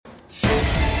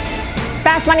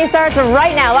Fast Money starts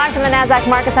right now, live from the NASDAQ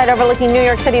market site overlooking New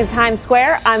York City's Times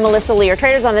Square. I'm Melissa Lee. Our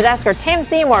traders on the desk are Tim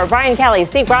Seymour, Brian Kelly,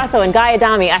 Steve Grasso, and Guy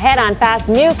Adami. Ahead on Fast,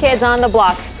 new kids on the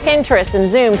block. Pinterest and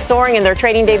Zoom soaring in their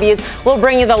trading debuts. We'll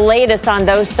bring you the latest on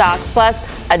those stocks. Plus,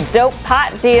 a dope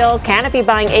pot deal. Canopy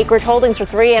buying Acreage Holdings for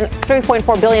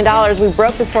 $3.4 billion. We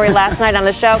broke the story last night on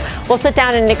the show. We'll sit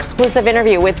down in an exclusive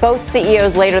interview with both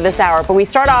CEOs later this hour. But we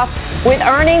start off with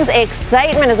earnings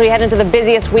excitement as we head into the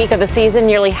busiest week of the season.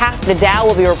 Nearly half the Dow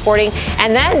will be reporting.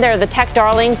 And then there are the tech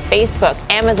darlings, Facebook,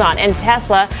 Amazon, and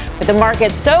Tesla. With the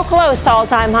market so close to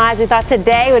all-time highs, we thought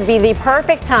today would be the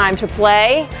perfect time to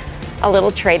play a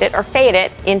little trade it or fade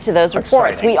it into those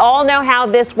reports. Exciting. We all know how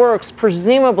this works,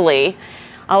 presumably.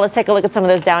 Let's take a look at some of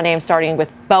those Dow names, starting with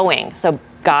Boeing. So,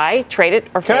 Guy, trade it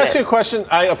or fade it? Can I ask you a question?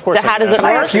 Of course. How does it work? Can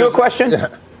I ask you a question?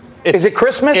 Is it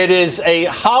Christmas? It is a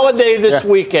holiday this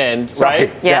weekend,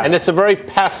 right? Yes. And it's a very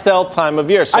pastel time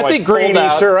of year. So I think green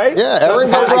Easter, right? Yeah, Aaron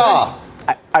Gobra.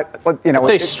 It's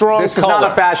a strong This color. is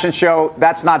not a fashion show.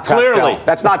 That's not pastel. Clearly.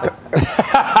 That's not.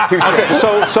 Okay,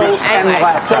 so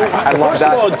first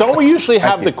of all, don't we usually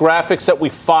have the graphics that we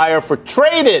fire for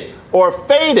trade it or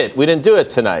fade it? We didn't do it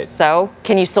tonight. So,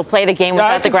 can you still play the game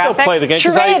without the graphics? I can still play the game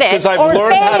because I've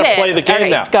learned how to play the game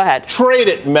now. Go ahead. Trade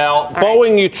it, Mel.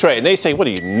 Boeing, you trade. And they say, what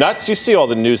are you, nuts? You see all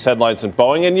the news headlines in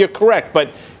Boeing, and you're correct.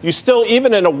 But you still,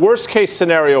 even in a worst-case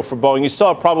scenario for Boeing, you still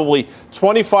have probably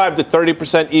 25 to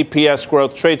 30% EPS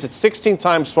growth. Trades at 16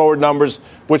 times forward numbers,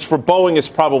 which for Boeing is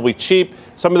probably cheap.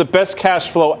 Some of the best cash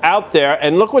flow out there.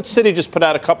 And look what Citi just put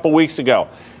out a couple weeks ago.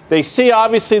 They see,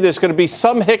 obviously, there's going to be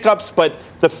some hiccups, but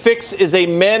the fix is a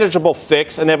manageable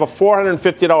fix, and they have a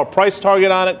 $450 price target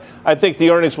on it. I think the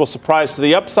earnings will surprise to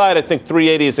the upside. I think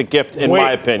 380 is a gift, in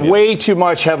my opinion. Way too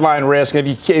much headline risk.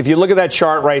 If you look at that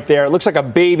chart right there, it looks like a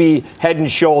baby Head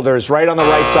and Shoulders right on the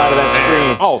right side of that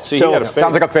screen. Oh, so you got a fade.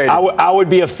 Sounds like a fade. I would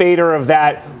be a fader of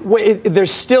that. There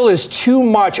still is too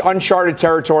much uncharted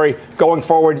territory going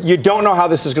forward. You don't know how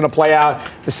this is going to play out.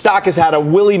 The stock has had a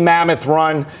woolly mammoth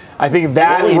run. I think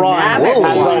that run has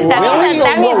a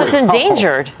that means it's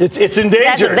endangered. It's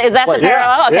endangered. Is that the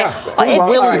parallel? Okay. Yeah. Who's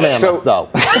Willie Mammoth, though?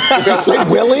 Did you say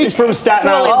Willie? He's from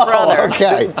Staten Willie's Island. brother.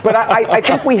 Okay. But I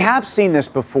think we have seen this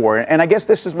before, and I guess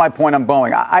this is my point on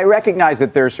Boeing. I recognize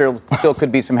that there still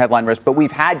could be some headline risk, but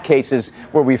we've had cases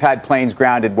where we've had planes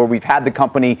grounded, where we've had the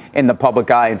company in the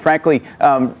public eye. And frankly,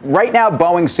 right now,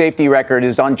 Boeing's safety record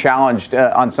is unchallenged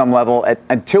on some level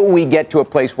until we get to a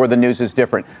place where the news is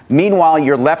different. Meanwhile,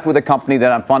 you're left with a company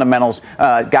that on fundamentals,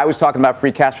 Guy was talking about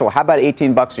free cash flow. How about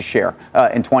 $18 a share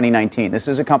in 2019? This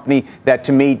is a company that,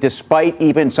 to me, despite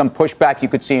even some pushback you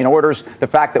could see in orders, the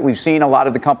fact that we've seen a lot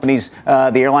of the companies,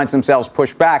 the airlines themselves,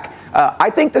 push back, I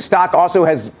think the stock also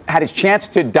has had its chance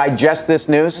to digest this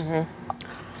news. Mm-hmm.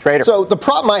 Trader. So the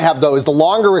problem I have, though, is the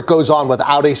longer it goes on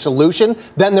without a solution,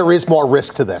 then there is more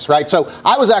risk to this, right? So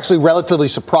I was actually relatively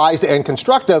surprised and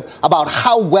constructive about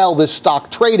how well this stock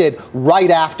traded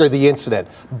right after the incident.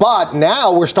 But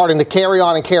now we're starting to carry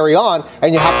on,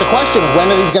 and you have to question, when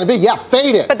are these going to be? Yeah,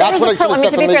 fade it. But that's what I should have said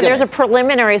from the beginning. There's a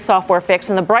preliminary software fix,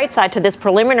 and the bright side to this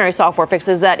preliminary software fix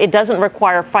is that it doesn't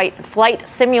require flight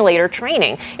simulator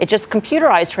training. It's just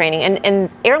computerized training,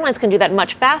 and airlines can do that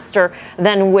much faster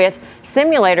than with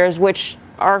simulators, which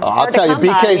are I'll tell you,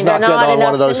 BK's not getting on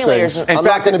one of those things. I'm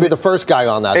not going to be the first guy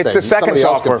on that thing. It's the second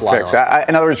software fix.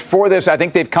 In other words, for this, I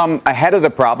think they've come ahead of the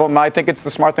problem. I think it's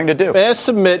the smart thing to do. May I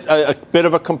submit a bit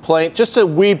of a complaint? Just a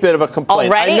wee bit of a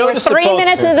complaint. Already? We're 3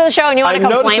 minutes into the show and you want to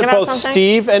complain about something? I noticed that both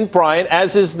Steve and Brian,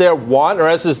 as is their want or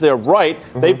as is their right,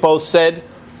 they both said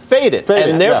fade it.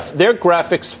 Their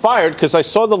graphics fired because I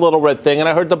saw the little red thing and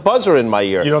I heard the buzzer in my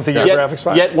ear. You don't think your graphics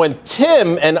fired? Yet when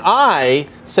Tim and I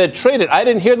said trade it, I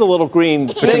didn't hear the little green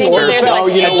thing.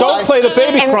 Don't play the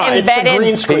baby crying. It's the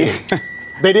green screen.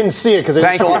 They didn't see it because they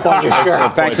didn't show up on your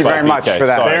shirt. Thank you very much for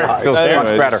that. Feels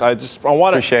much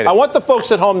better. I want the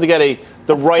folks at home to get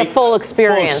the full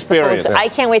experience. I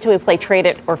can't wait till we play trade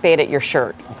it or fade it your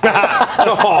shirt.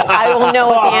 I will know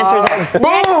what the answers are.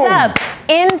 Next up,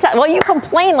 Intel. Well, you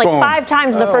complained like 5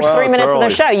 times in the first 3 minutes of the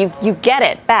show. You get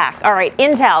it back. All right,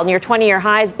 Intel, near 20-year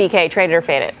highs. BK, trade it or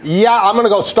fade it? Yeah, I'm going to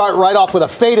go start right off with a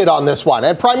faded on this one.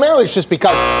 And primarily it's just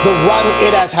because the run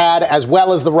it has had, as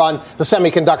well as the run the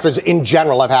semiconductors in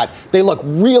general have had. They look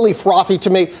really frothy to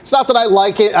me. It's not that I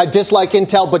like it, I dislike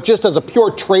Intel, but just as a pure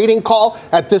trading call,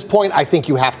 at this point, I think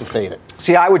you have to fade it.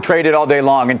 See, I would trade it all day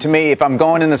long. And to me, if I'm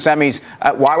going in the semis,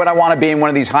 why would I want to be in one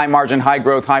of these high margin, high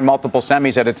growth, high multiple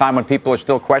semis at a time when people are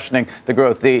still questioning the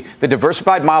growth? The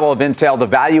diversified model of Intel, the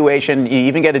valuation, you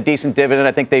even get a decent dividend.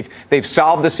 I think they've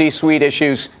solved the C-suite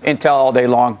issues. Intel all day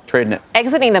long, trading it.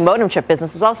 Exiting the modem chip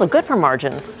business is also good for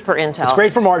margins for Intel. It's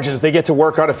great for margins. They get to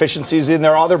work on efficiencies in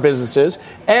their other businesses.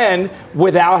 And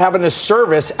without having to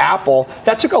service Apple,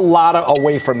 that took a lot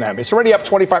away from them. It's already up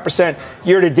 25%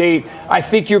 year to date. I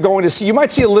think you're going to see, you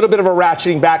might see a little bit of a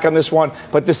ratcheting back on this one,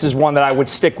 but this is one that I would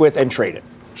stick with and trade it.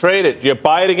 Trade it. You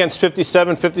buy it against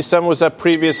 57. 57 was that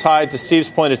previous high. To Steve's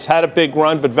point, it's had a big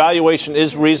run, but valuation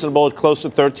is reasonable at close to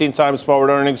 13 times forward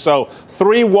earnings. So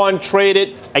 3-1, trade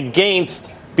it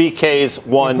against BK's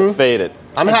 1 faded.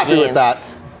 I'm happy with that.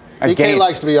 BK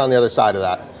likes to be on the other side of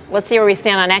that. Let's see where we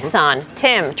stand on Exxon.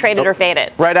 Tim, trade it or fade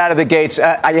it? Right out of the gates,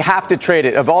 I have to trade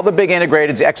it. Of all the big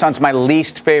integrateds, Exxon's my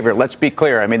least favorite. Let's be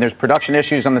clear. I mean, there's production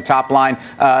issues on the top line.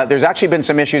 There's actually been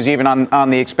some issues even on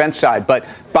the expense side. But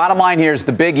bottom line here is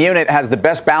the big unit has the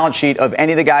best balance sheet of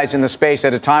any of the guys in the space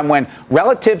at a time when,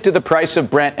 relative to the price of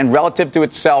Brent and relative to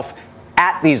itself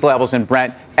at these levels in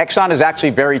Brent, Exxon is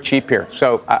actually very cheap here.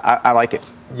 So I like it.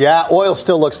 Yeah, oil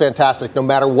still looks fantastic. No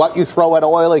matter what you throw at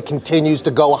oil, it continues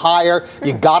to go higher.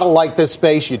 You got to like this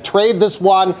space. You trade this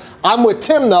one. I'm with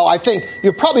Tim, though. I think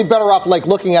you're probably better off like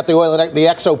looking at the oil, the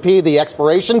XOP, the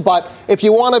expiration. But if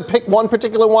you want to pick one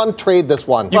particular one, trade this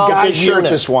one. You guys shirt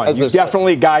this one. You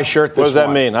definitely guys shirt this one. What does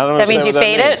that mean? I don't know. That means you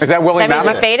fade it? Is that Willie Mammoth?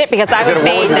 That means you fade it? Because I would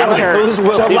fade that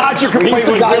shirt. So logically, He's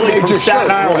the guy who made from your Staten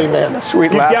shirt, Island. Willie Mammoth.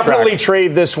 Sweet You laugh definitely track.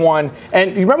 trade this one.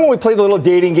 And you remember when we played the little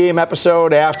dating game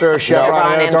episode after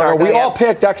Chevron and Anadarko? We all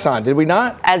picked Exxon, did we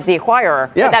not? As the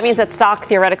acquirer. Yes. But that means that stock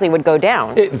theoretically would go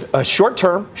down. A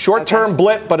short-term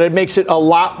blip, but it makes it a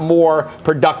lot more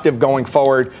productive going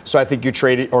forward. So I think you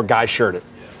trade it or guys shirt it.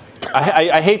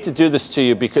 I hate to do this to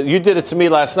you because you did it to me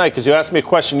last night because you asked me a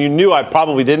question you knew I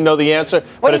probably didn't know the answer.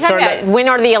 What are you talking about? Win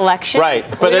or the election? Right,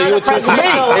 but it was me.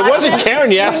 It wasn't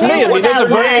Karen. You asked me. I mean, there's a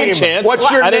very good chance.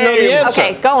 What's your I didn't know the name? answer.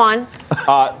 Okay, go on.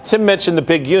 Tim mentioned the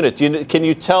big unit. Can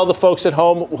you tell the folks at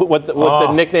home what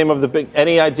the nickname of the big?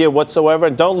 Any idea whatsoever?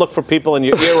 And don't look for people in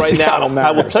your ear right now.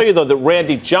 I will tell you though that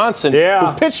Randy Johnson,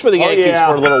 who pitched for the Yankees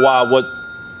for a little while, the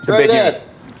big unit.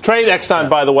 Trade Exxon,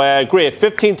 by the way, I agree. At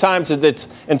 15 times, it's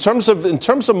in terms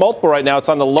of multiple right now, it's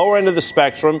on the lower end of the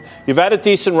spectrum. You've had a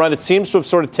decent run. It seems to have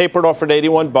sort of tapered off at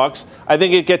 $81. I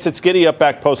think it gets its giddy up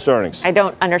back post earnings. I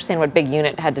don't understand what big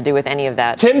unit had to do with any of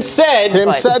that. Tim said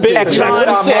Exxon is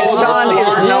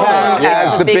known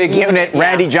as the big unit.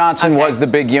 Randy Johnson was the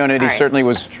big unit. He certainly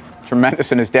was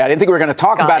tremendous in his day. I didn't think we were going to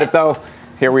talk about it, though.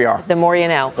 Here we are. The more you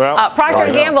know. Well, Procter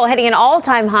 & Gamble hitting an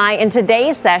all-time high in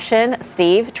today's session.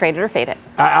 Steve, trade it or fade it?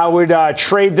 I would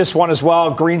trade this one as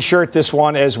well. Green shirt this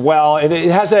one as well.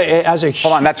 It has a.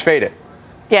 Hold on, that's faded.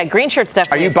 Yeah, green shirt's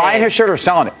definitely. Are you buying his shirt or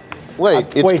selling it? Wait,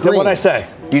 it's Wait, green. what did I say?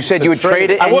 You said you would trade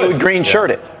it and you would green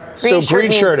shirt it. Green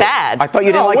shirt means bad. I thought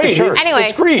you didn't like the shirt. Anyway,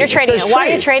 it's green. you're trading it. Why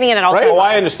are you trading it at all Right? times? Oh,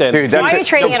 I understand. Dude, Why are you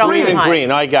trading it all green and times? green.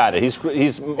 I got it.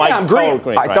 He's Mike I'm green.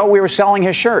 green. I thought we were selling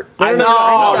his shirt.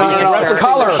 No. It's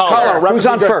color. Who's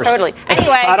on first? Totally.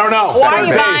 Anyway, I don't know.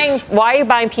 Why are you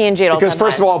buying P&G at all Because times?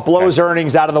 first of all, it blows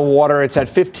earnings out of the water. It's had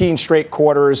 15 straight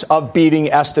quarters of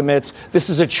beating estimates. This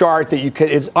is a chart that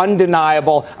it's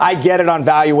undeniable. I get it on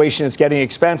valuation. It's getting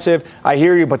expensive. I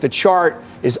hear you, but the chart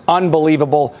is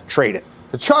unbelievable. Trade it.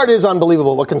 The chart is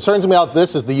unbelievable. What concerns me about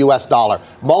this is the U.S. dollar.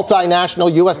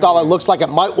 Multinational U.S. dollar looks like it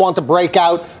might want to break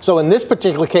out. So in this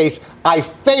particular case, I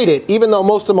fade it. Even though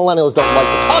most of millennials don't like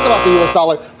to talk about the U.S.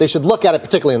 dollar, they should look at it,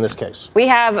 particularly in this case. We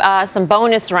have some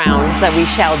bonus rounds that we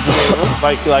shall do.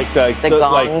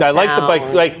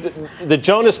 the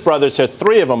Jonas Brothers. There are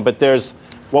three of them, but there's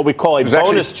what we call a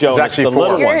bonus Jonas, the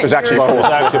little one. It was actually four. It was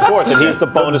actually fourth, and he's the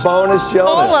bonus. Bonus Full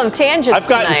Jonas. of tangents I've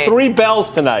gotten tonight. 3 bells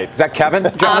tonight. Is that Kevin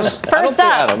Jonas? First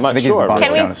up, I'm not think he's sure. the bonus.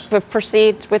 can Jonas. we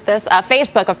proceed with this?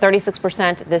 Facebook up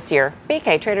 36% this year.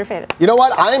 BK, trade or fade it? You know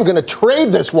what? I am going to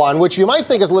trade this one, which you might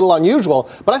think is a little unusual,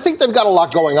 but I think they've got a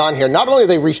lot going on here. Not only are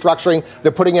they restructuring,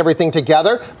 they're putting everything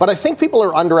together, but I think people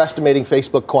are underestimating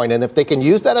Facebook Coin. And if they can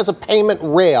use that as a payment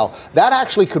rail, that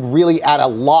actually could really add a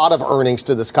lot of earnings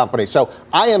to this company. So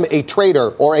I am a trader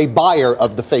or a buyer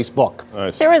of the Facebook.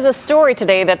 Nice. There was a story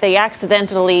today that they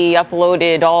accidentally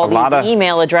uploaded all these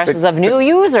email addresses of new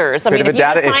users. I mean, if you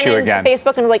data sign issue in again. to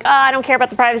Facebook and like, I don't care about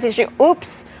the privacy issue.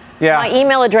 Oops. Yeah. My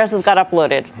email addresses got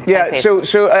uploaded. Yeah, so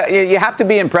you have to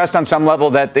be impressed on some level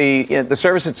that the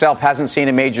service itself hasn't seen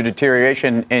a major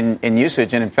deterioration in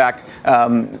usage. And in fact,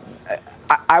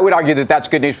 I would argue that that's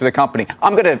good news for the company.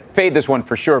 I'm going to fade this one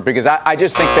for sure because I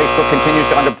just think Facebook continues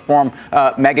to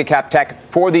underperform mega cap tech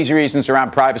for these reasons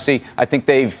around privacy. I think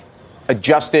they've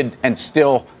adjusted, and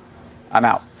still I'm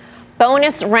out.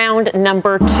 Bonus round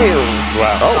number 2.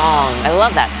 Wow. Long. I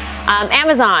love that.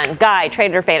 Amazon, Guy,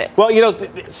 trade it or fade it? Well,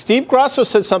 Steve Grasso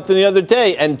said something the other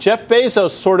day, and Jeff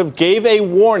Bezos sort of gave a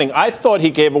warning. I thought he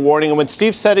gave a warning, and when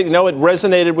Steve said it, it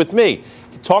resonated with me.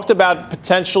 He talked about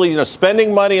potentially,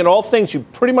 spending money and all things you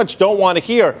pretty much don't want to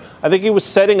hear. I think he was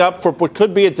setting up for what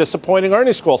could be a disappointing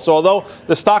earnings call. So although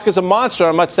the stock is a monster,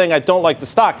 I'm not saying I don't like the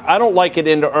stock. I don't like it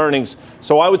into earnings.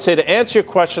 So I would say, to answer your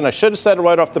question, I should have said it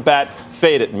right off the bat,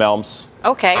 fade it, Melms.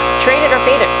 Okay. Trade it or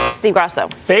fade it? Steve Grasso.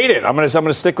 Fade it. I'm going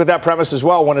to stick with that premise as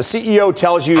well. When a CEO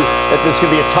tells you that there's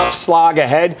going to be a tough slog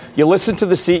ahead, you listen to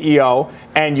the CEO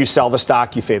and you sell the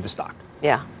stock, you fade the stock.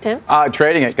 Yeah. Tim?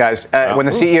 Trading it, guys. When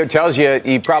the CEO tells you,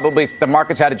 the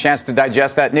market's had a chance to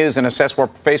digest that news and assess where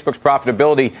Facebook's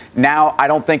profitability now I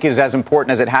don't think is as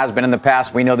important as it has been in the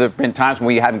past. We know there have been times when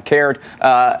we haven't cared.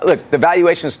 Look, the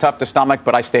valuation is tough to stomach,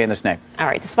 but I stay in this name. All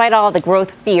right. Despite all the growth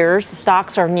fears,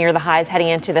 stocks are near the highs heading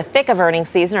into the thick of earnings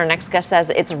season. Our next guest says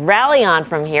it's rally on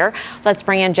from here. Let's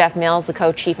bring in Jeff Mills, the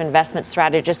co-chief investment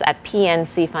strategist at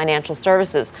PNC Financial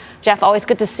Services. Jeff, always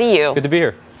good to see you. Good to be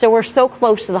here. So we're so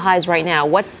close to the highs right now.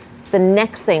 What's the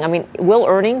next thing? I mean, will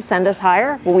earnings send us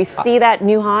higher? Will we see that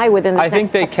new high within the next I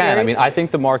think they can. Period? I mean, I think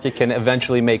the market can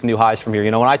eventually make new highs from here.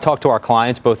 When I talk to our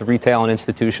clients, both retail and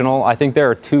institutional, I think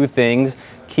there are two things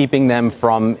keeping them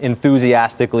from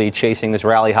enthusiastically chasing this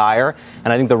rally higher.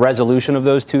 And I think the resolution of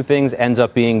those two things ends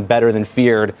up being better than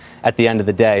feared at the end of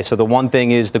the day. So the one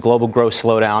thing is the global growth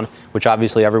slowdown, which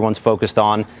obviously everyone's focused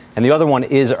on. And the other one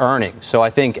is earnings. So I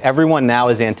think everyone now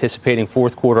is anticipating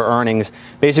fourth quarter earnings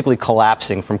basically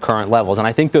collapsing from current levels. And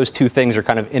I think those two things are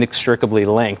kind of inextricably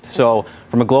linked. So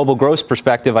from a global growth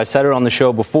perspective, I've said it on the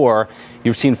show before,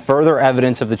 you've seen further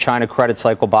evidence of the China credit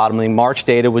cycle bottoming. March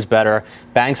data was better.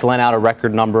 Banks lent out a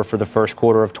record number for the first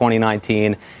quarter of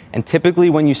 2019. And typically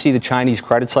when you see the Chinese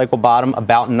credit cycle bottom,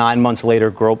 about 9 months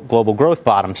later, global growth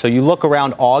bottom. So you look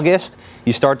around August,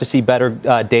 you start to see better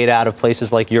data out of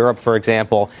places like Europe, for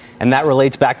example. And that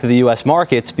relates back to the U.S.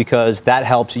 markets because that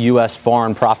helps U.S.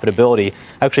 foreign profitability.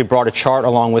 I actually brought a chart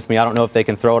along with me. I don't know if they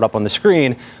can throw it up on the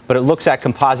screen, but it looks at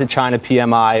composite China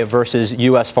PMI versus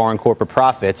U.S. foreign corporate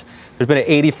profits. There's been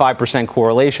an 85%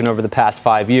 correlation over the past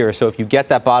 5 years. So if you get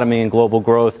that bottoming in global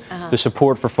growth, the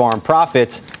support for foreign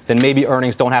profits, then maybe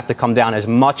earnings don't have to come down as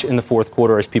much in the fourth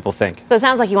quarter as people think. So it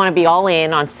sounds like you want to be all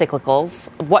in on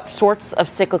cyclicals. What sorts of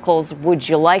cyclicals would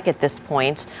you like at this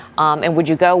point? And would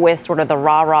you go with sort of the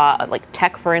rah-rah, like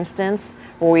tech, for instance,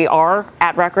 where we are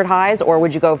at record highs, or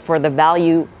would you go for the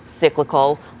value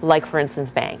cyclical, like, for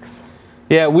instance, banks?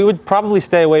 Yeah, we would probably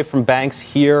stay away from banks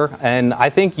here, and I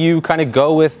think you kind of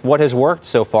go with what has worked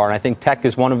so far, and I think tech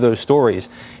is one of those stories.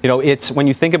 It's when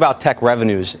you think about tech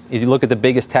revenues, if you look at the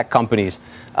biggest tech companies,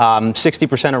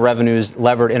 60% of revenues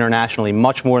levered internationally,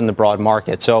 much more in the broad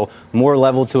market, so more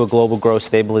level to a global growth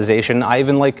stabilization. I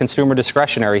even like consumer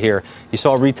discretionary here. You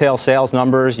saw retail sales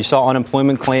numbers, you saw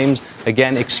unemployment claims,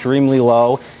 again, extremely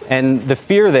low, and the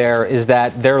fear there is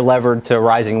that they're levered to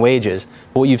rising wages.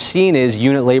 But what you've seen is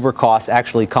unit labor costs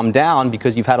actually come down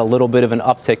because you've had a little bit of an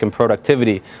uptick in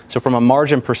productivity. So from a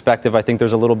margin perspective, I think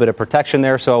there's a little bit of protection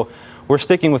there. So we're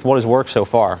sticking with what has worked so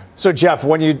far. So, Jeff,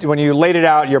 when you laid it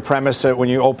out, your premise, when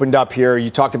you opened up here, you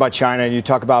talked about China and you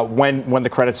talked about when the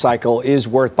credit cycle is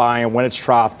worth buying, when it's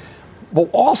troughed. But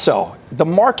also, the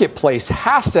marketplace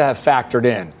has to have factored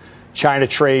in China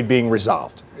trade being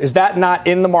resolved. Is that not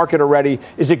in the market already?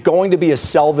 Is it going to be a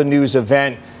sell the news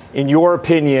event? In your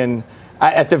opinion,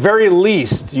 at the very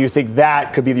least, do you think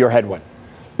that could be your headwind?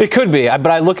 It could be, but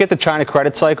I look at the China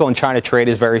credit cycle and China trade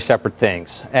as very separate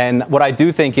things. And what I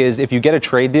do think is if you get a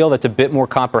trade deal that's a bit more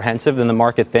comprehensive than the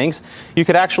market thinks, you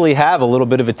could actually have a little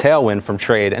bit of a tailwind from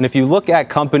trade. And if you look at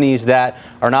companies that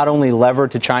are not only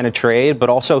levered to China trade, but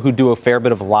also who do a fair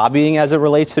bit of lobbying as it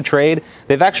relates to trade,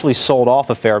 they've actually sold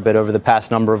off a fair bit over the past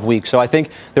number of weeks. So I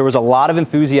think there was a lot of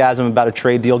enthusiasm about a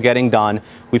trade deal getting done.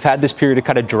 We've had this period to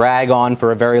kind of drag on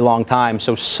for a very long time.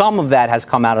 So some of that has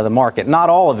come out of the market. Not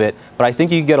all of it, but I think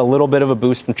you get a little bit of a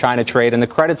boost from China trade. And the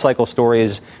credit cycle story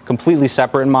is completely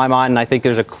separate in my mind. And I think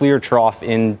there's a clear trough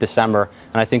in December.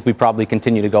 And I think we probably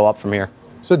continue to go up from here.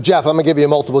 So, Jeff, I'm going to give you a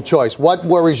multiple choice. What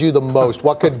worries you the most?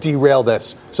 What could derail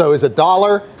this? So is it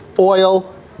dollar,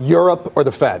 oil, Europe, or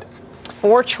the Fed?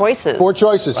 Four choices. Four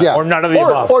choices, yeah. Or none of the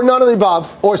above. Or none of the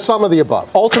above, or some of the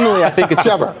above. Ultimately, I think it's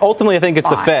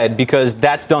the Fine. Fed because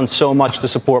that's done so much to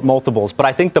support multiples. But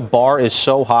I think the bar is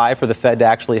so high for the Fed to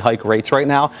actually hike rates right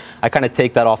now. I kind of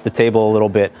take that off the table a little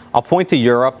bit. I'll point to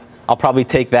Europe. I'll probably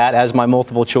take that as my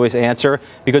multiple choice answer,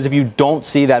 because if you don't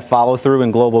see that follow through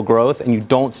in global growth and you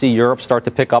don't see Europe start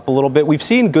to pick up a little bit, we've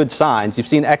seen good signs. You've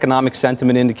seen economic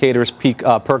sentiment indicators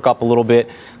perk up a little bit,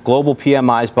 global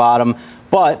PMIs bottom.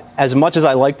 But as much as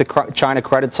I like the China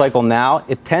credit cycle now,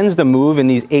 it tends to move in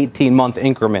these 18-month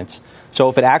increments. So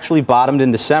if it actually bottomed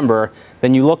in December,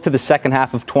 then you look to the second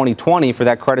half of 2020 for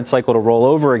that credit cycle to roll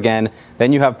over again.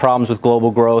 Then you have problems with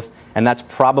global growth. And that's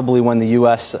probably when the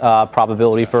U.S.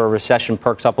 Probability for a recession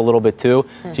perks up a little bit, too.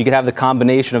 So you could have the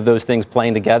combination of those things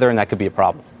playing together, and that could be a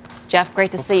problem. Jeff,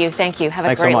 great to see you. Thank you. Have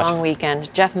a great long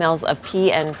weekend. Jeff Mills of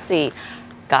PNC.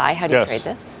 Guy, how do you trade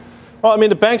this? Well, I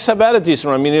mean, the banks have had a decent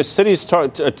run. I mean, the Citi's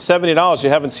at $70. You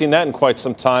haven't seen that in quite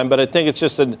some time. But I think it's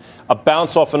just a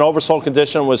bounce off an oversold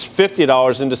condition was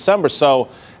 $50 in December. So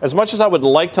as much as I would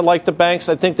like to like the banks,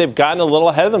 I think they've gotten a little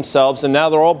ahead of themselves. And now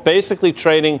they're all basically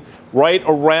trading right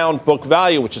around book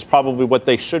value, which is probably what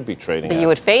they should be trading at. So you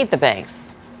would fade the banks?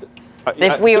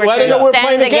 If we were to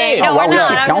extend the game. No, we're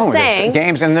not. I'm just saying.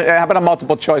 Games, and how about a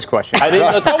multiple choice question? I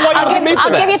didn't know.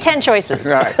 I'll give you 10 choices.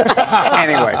 All right.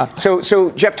 Anyway, so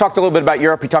Jeff talked a little bit about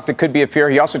Europe. He talked it could be a fear.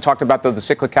 He also talked about the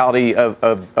cyclicality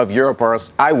of Europe, or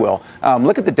else I will.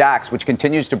 Look at the DAX, which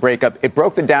continues to break up. It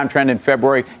broke the downtrend in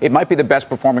February. It might be the best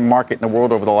performing market in the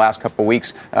world over the last couple of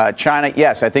weeks. China,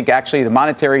 yes, I think actually the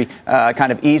monetary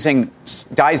kind of easing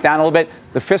dies down a little bit.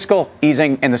 The fiscal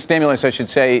easing and the stimulus, I should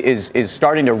say, is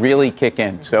starting to really kick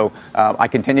in. So I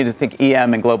continue to think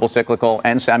EM and global cyclical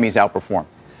and semis outperform.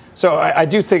 So I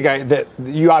do think that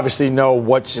you obviously know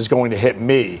what is going to hit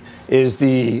me is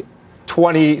the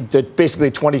basically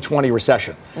 2020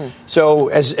 recession. So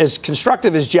as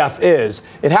constructive as Jeff is,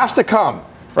 it has to come,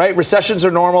 right? Recessions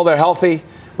are normal. They're healthy.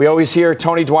 We always hear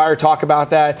Tony Dwyer talk about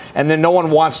that, and then no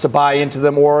one wants to buy into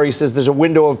them, or he says there's a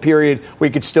window of period where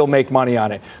you could still make money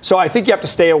on it. So I think you have to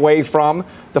stay away from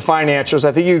the financials.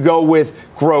 I think you go with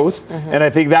growth, and I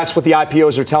think that's what the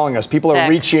IPOs are telling us. People are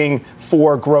reaching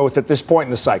for growth at this point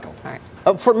in the cycle. All right.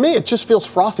 For me, it just feels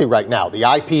frothy right now. The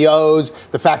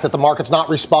IPOs, the fact that the market's not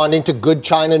responding to good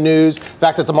China news, the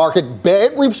fact that the market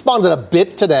responded a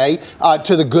bit today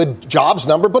to the good jobs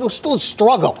number, but it was still a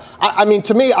struggle. I mean,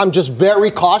 to me, I'm just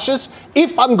very cautious.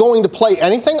 If I'm going to play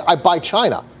anything, I buy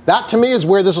China. That, to me, is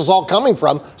where this is all coming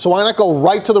from. So why not go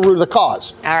right to the root of the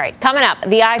cause? All right. Coming up,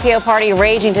 the IPO party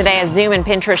raging today as Zoom and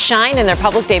Pinterest shine in their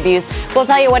public debuts. We'll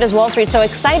tell you what is Wall Street so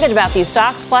excited about these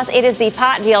stocks. Plus, it is the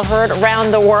pot deal heard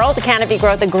around the world. Canopy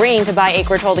Growth agreeing to buy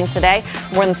Acreage Holdings today,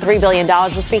 more than $3 billion.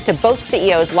 We'll speak to both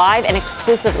CEOs live and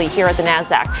exclusively here at the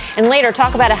NASDAQ. And later,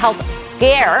 talk about a health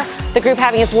scare. The group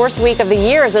having its worst week of the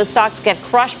year as those stocks get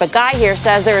crushed. But Guy here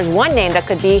says there is one name that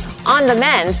could be on the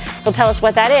mend. He'll tell us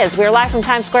what that is. We're live from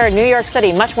Times Square in New York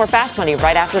City. Much more Fast Money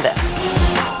right after this.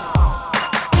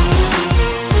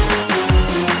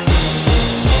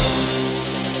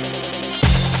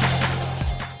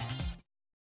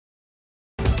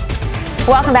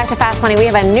 Welcome back to Fast Money. We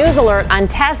have a news alert on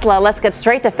Tesla. Let's get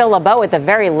straight to Phil LeBeau with the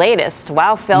very latest.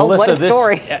 Wow, Phil, Melissa, what a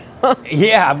story.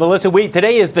 Yeah, Melissa,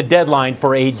 today is the deadline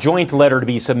for a joint letter to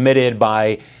be submitted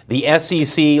by the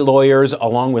SEC lawyers,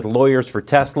 along with lawyers for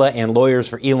Tesla and lawyers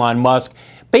for Elon Musk,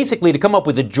 basically to come up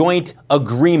with a joint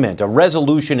agreement, a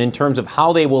resolution in terms of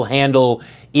how they will handle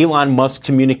Elon Musk's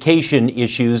communication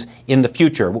issues in the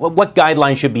future. What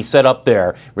guidelines should be set up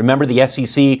there? Remember, the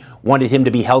SEC wanted him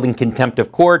to be held in contempt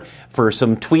of court for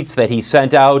some tweets that he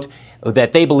sent out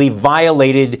that they believe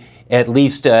violated, at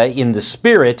least in the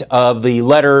spirit of the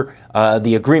letter,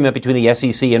 the agreement between the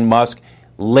SEC and Musk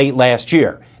late last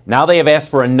year. Now they have asked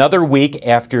for another week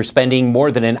after spending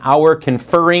more than an hour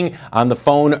conferring on the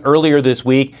phone earlier this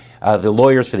week. The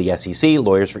lawyers for the SEC,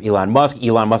 lawyers for Elon Musk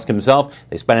himself,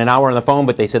 they spent an hour on the phone,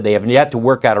 but they said they have yet to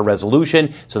work out a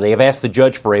resolution. So they have asked the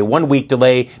judge for a 1 week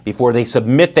delay before they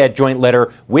submit that joint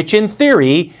letter, which in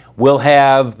theory will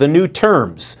have the new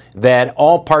terms that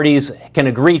all parties can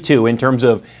agree to in terms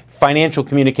of financial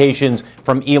communications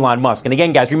from Elon Musk. And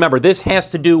again, guys, remember, this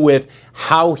has to do with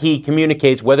how he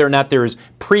communicates, whether or not there's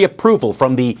pre-approval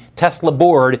from the Tesla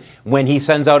board when he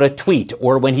sends out a tweet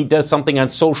or when he does something on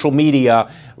social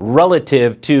media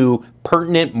relative to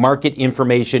pertinent market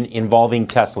information involving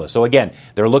Tesla. So again,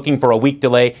 they're looking for a week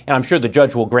delay, and I'm sure the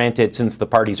judge will grant it since the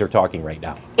parties are talking right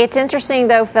now. It's interesting,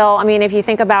 though, Phil. I mean, if you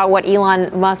think about what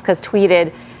Elon Musk has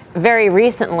tweeted very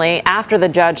recently, after the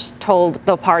judge told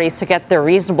the parties to get their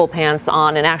reasonable pants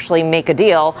on and actually make a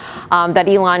deal,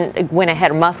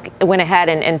 that Musk went ahead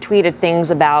and tweeted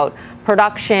things about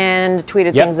production,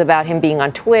 tweeted things about him being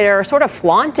on Twitter, sort of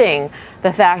flaunting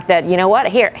the fact that, you know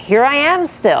what, here I am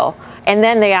still. And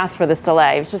then they asked for this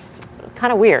delay. It's just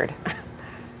kind of weird.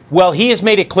 Well, he has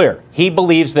made it clear. He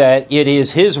believes that it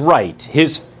is his right,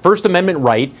 his First Amendment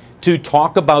right to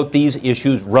talk about these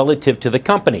issues relative to the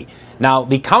company. Now,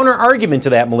 the counter argument to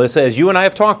that, Melissa, as you and I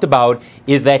have talked about,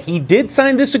 is that he did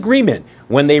sign this agreement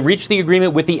when they reached the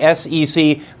agreement with the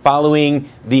SEC following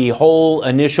the whole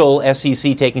initial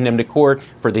SEC taking them to court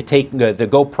for the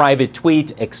go private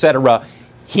tweet, etc.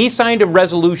 He signed a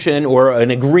resolution or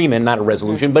an agreement, not a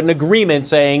resolution, but an agreement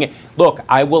saying, look,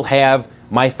 I will have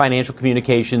my financial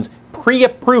communications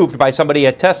pre-approved by somebody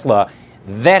at Tesla.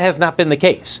 That has not been the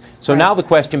case. So now the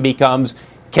question becomes,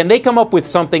 can they come up with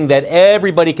something that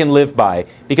everybody can live by?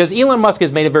 Because Elon Musk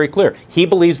has made it very clear. He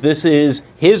believes this is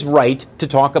his right to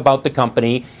talk about the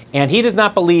company, and he does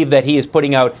not believe that he is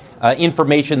putting out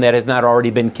information that has not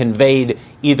already been conveyed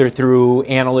either through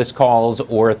analyst calls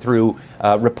or through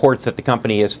reports that the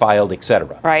company has filed, et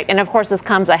cetera. Right. And, of course, this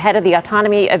comes ahead of the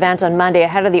autonomy event on Monday,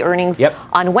 ahead of the earnings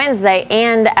on Wednesday,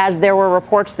 and as there were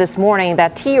reports this morning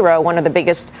that T. Rowe, one of the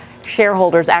biggest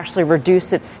shareholders, actually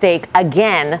reduced its stake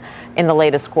again in the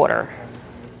latest quarter.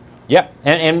 Yeah,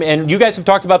 and you guys have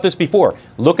talked about this before.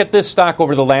 Look at this stock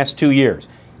over the last 2 years.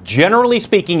 Generally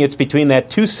speaking, it's between that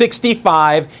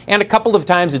 $265 and a couple of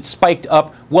times it's spiked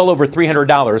up well over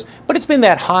 $300, but it's been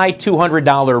that high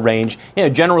 $200 range.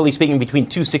 Generally speaking, between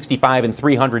 $265 and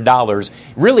 $300,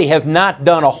 really has not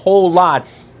done a whole lot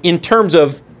in terms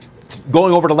of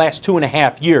going over the last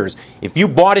 2.5 years. If you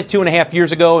bought it 2.5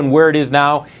 years ago and where it is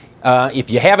now,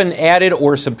 if you haven't added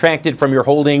or subtracted from your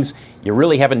holdings, you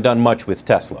really haven't done much with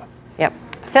Tesla. Yep.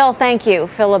 Phil, thank you.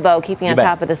 Phil LeBeau, keeping on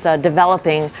top of this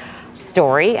developing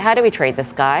story. How do we trade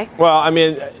this guy? Well, I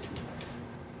mean,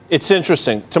 it's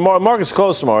interesting. Tomorrow, market's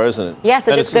closed tomorrow, isn't it? Yes,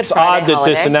 it's odd that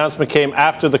this announcement came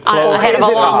after the close. Ahead of a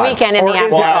long weekend in the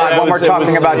afternoon. When we're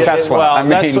talking about Tesla.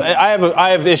 Well, I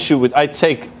have issue with. I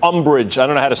take umbrage. I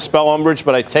don't know how to spell umbrage,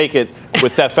 but I take it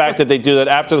with that fact that they do that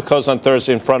after the close on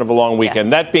Thursday in front of a long weekend.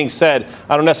 Yes. That being said,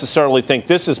 I don't necessarily think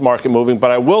this is market moving, but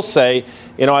I will say,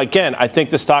 again, I think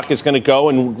the stock is going to go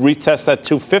and retest that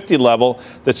 250 level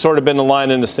that's sort of been the line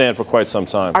in the sand for quite some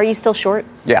time. Are you still short?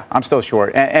 Yeah, I'm still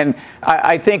short. And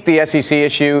I think the SEC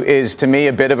issue is, to me,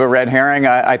 a bit of a red herring.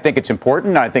 I think it's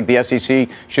important. I think the SEC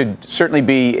should certainly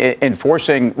be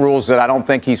enforcing rules that I don't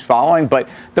think he's following. But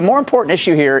the more important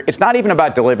issue here, it's not even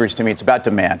about deliveries to me. It's about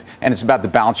demand. And it's about the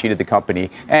balance sheet of the company.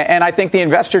 And I think the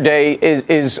investor day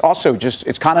is also just,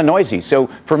 it's kind of noisy. So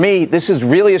for me, this is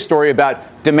really a story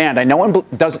about demand. I know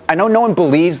no one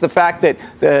believes the fact that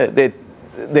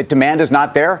that demand is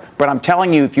not there. But I'm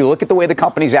telling you, if you look at the way the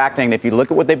company's acting, if you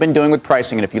look at what they've been doing with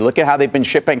pricing, and if you look at how they've been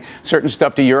shipping certain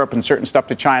stuff to Europe and certain stuff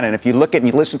to China, and if you look at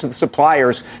and you listen to the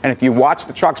suppliers, and if you watch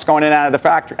the trucks going in and out of the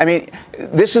factory, I mean,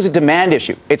 this is a demand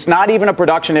issue. It's not even a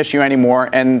production issue anymore.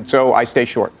 And so I stay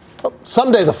short.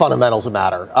 Someday the fundamentals will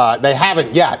matter. They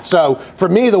haven't yet. So for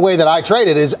me, the way that I trade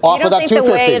it is off of that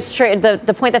 250.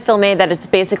 The point that Phil made, that it's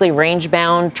basically range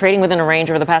bound, trading within a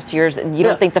range over the past 2 years, you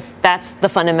don't think that's the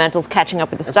fundamentals catching up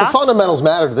with the stock? If the fundamentals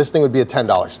mattered, this thing would be a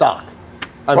 $10 stock.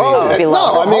 Listen,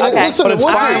 but it's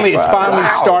finally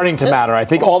starting to matter. I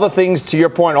think all the things, to your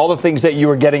point, all the things that you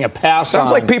were getting a pass on.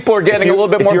 Sounds like people are getting a little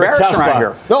bit more bearish around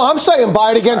here. No, I'm saying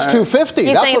buy it against 250.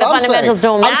 He's that's what I'm saying. Fundamentals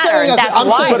don't matter.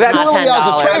 I'm saying purely as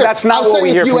a trader. That's not what we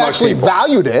hear from most people. If you actually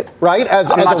valued it, right, as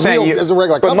a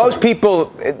regular company. But most people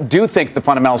do think the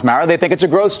fundamentals matter. They think it's a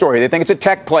growth story. They think it's a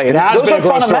tech play. Those are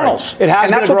fundamentals. It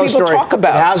has been a growth story. Talk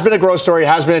about. It has been a growth story. It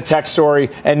has been a tech story.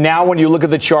 And now when you look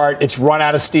at the chart, it's run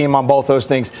out of steam on both those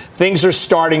things. Things are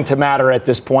starting to matter at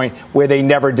this point where they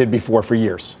never did before for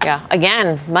years. Yeah.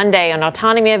 Again, Monday, an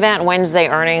autonomy event. Wednesday,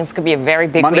 earnings. Could be a very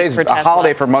big week for Tesla. Monday's a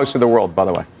holiday for most of the world, by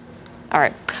the way. All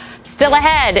right. Still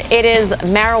ahead, it is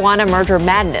marijuana merger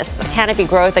madness. Canopy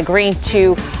Growth agreeing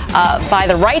to buy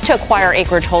the right to acquire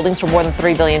Acreage Holdings for more than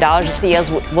 $3 billion. The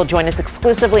CEOs will join us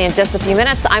exclusively in just a few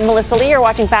minutes. I'm Melissa Lee. You're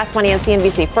watching Fast Money on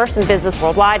CNBC, first in business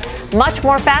worldwide. Much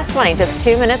more Fast Money just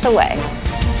 2 minutes away.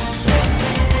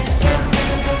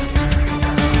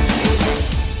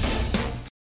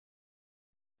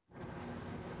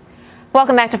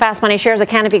 Welcome back to Fast Money. Shares of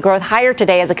Canopy Growth higher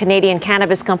today as a Canadian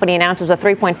cannabis company announces a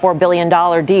 $3.4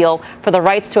 billion deal for the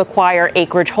rights to acquire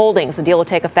Acreage Holdings. The deal will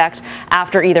take effect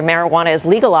after either marijuana is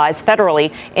legalized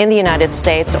federally in the United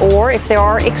States or if there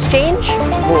are exchange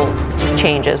rule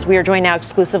changes. We are joined now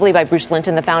exclusively by Bruce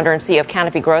Linton, the founder and CEO of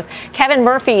Canopy Growth. Kevin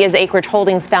Murphy is Acreage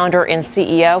Holdings founder and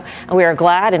CEO. And we are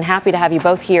glad and happy to have you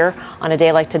both here on a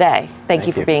day like today. Thank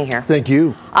you for being here. Thank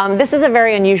you. This is a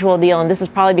very unusual deal, and this is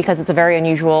probably because it's a very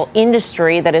unusual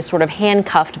industry that is sort of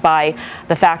handcuffed by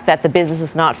the fact that the business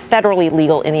is not federally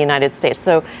legal in the United States.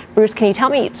 So, Bruce, can you tell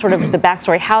me sort of the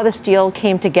backstory, how this deal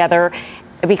came together,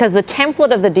 Because the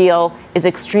template of the deal is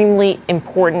extremely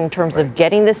important in terms of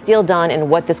getting this deal done and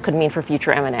what this could mean for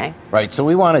future M&A. Right. So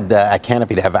we wanted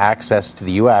Canopy to have access to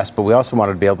the U.S., but we also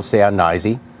wanted to be able to stay on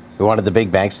NYSE. We wanted the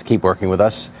big banks to keep working with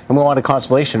us, and we wanted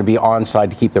Constellation to be on side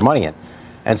to keep their money in.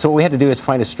 And so what we had to do is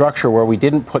find a structure where we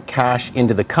didn't put cash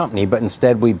into the company, but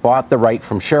instead we bought the right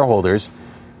from shareholders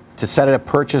to set a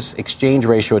purchase exchange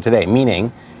ratio today,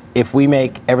 meaning if we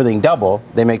make everything double,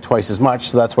 they make twice as much.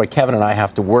 So that's why Kevin and I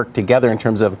have to work together in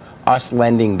terms of us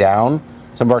lending down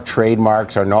some of our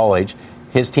trademarks, our knowledge,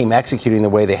 his team executing the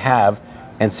way they have,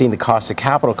 and seeing the cost of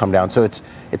capital come down. So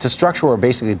it's a structure where we're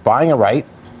basically buying a right,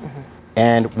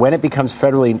 and when it becomes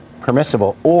federally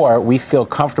permissible, or we feel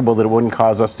comfortable that it wouldn't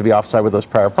cause us to be offside with those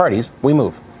prior parties, we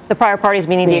move. The prior parties,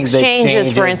 meaning the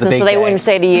exchanges, for instance, so they wouldn't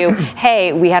say to you,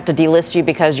 hey, we have to delist you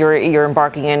because you're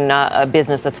embarking in a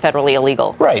business that's federally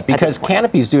illegal. Right, because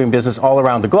Canopy's doing business all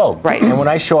around the globe. Right. And when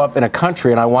I show up in a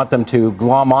country and I want them to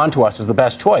glom onto us as the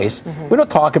best choice, we don't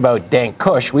talk about dank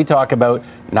Kush, we talk about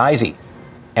NYSE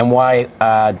and why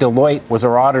Deloitte was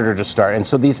our auditor to start. And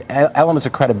so these elements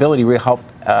of credibility really help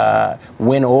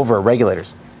win over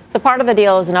regulators. So part of the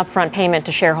deal is an upfront payment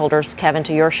to shareholders, Kevin,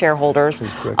 to your shareholders,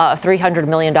 $300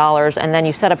 million. And then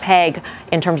you set a peg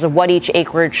in terms of what each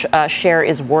acreage share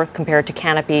is worth compared to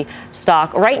Canopy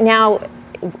stock. Right now,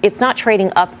 it's not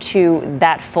trading up to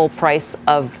that full price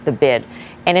of the bid.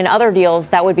 And in other deals,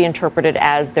 that would be interpreted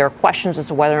as there are questions as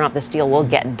to whether or not this deal will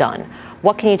get done.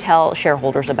 What can you tell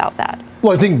shareholders about that?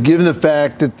 Well, I think given the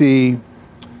fact that the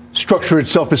structure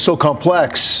itself is so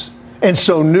complex and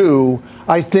so new,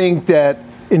 I think that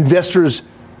investors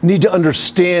need to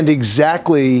understand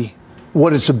exactly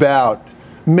what it's about.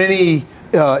 Many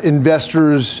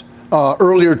investors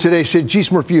earlier today said,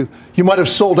 geez, Murphy, you might have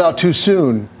sold out too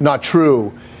soon. Not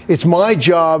true. It's my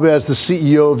job as the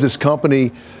CEO of this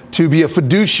company to be a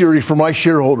fiduciary for my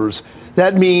shareholders.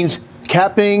 That means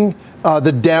capping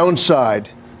the downside,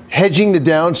 hedging the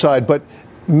downside, but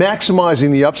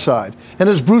maximizing the upside. And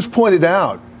as Bruce pointed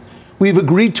out, we've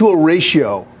agreed to a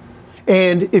ratio.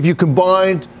 And if you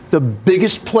combine the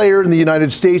biggest player in the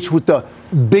United States with the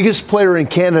biggest player in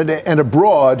Canada and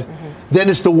abroad, then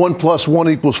it's the 1 +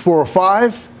 1 = 4 or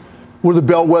 5. We're the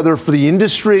bellwether for the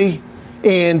industry,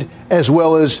 and as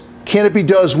well as Canopy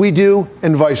does, we do,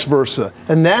 and vice versa.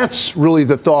 And that's really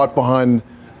the thought behind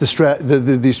the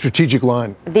strategic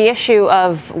line. The issue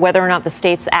of whether or not the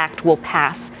States Act will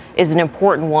pass is an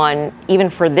important one, even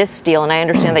for this deal. And I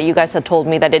understand that you guys have told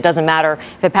me that it doesn't matter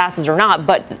if it passes or not,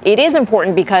 but it is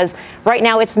important because right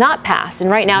now it's not passed. And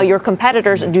right now your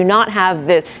competitors do not have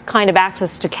the kind of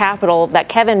access to capital that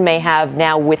Kevin may have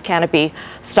now with Canopy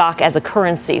stock as a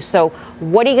currency. So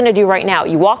what are you going to do right now?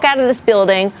 You walk out of this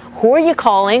building. Who are you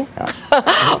calling?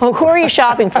 Who are you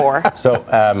shopping for?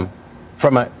 So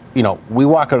we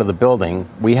walk out of the building.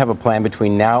 We have a plan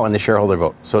between now and the shareholder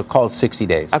vote. So it's called 60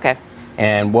 days. Okay.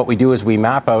 And what we do is we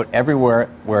map out everywhere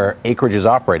where acreage is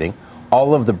operating,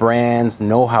 all of the brands,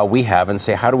 know-how we have, and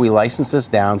say, how do we license this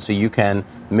down so you can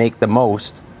make the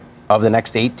most of the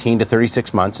next 18 to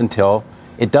 36 months until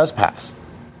it does pass?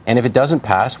 And if it doesn't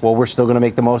pass, well, we're still going to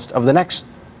make the most of the next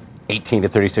 18 to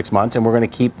 36 months, and we're going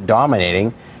to keep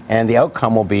dominating. And the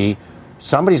outcome will be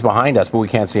somebody's behind us, but we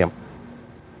can't see them.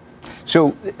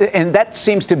 So, and that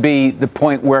seems to be the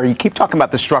point where you keep talking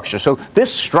about the structure. So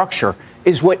this structure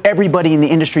is what everybody in the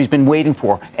industry has been waiting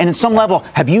for. And at some level,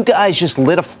 have you guys just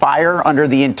lit a fire under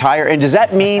the entire, and does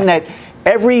that mean that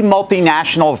every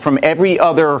multinational from every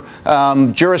other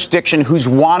jurisdiction who's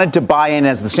wanted to buy in,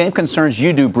 has the same concerns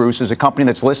you do, Bruce, as a company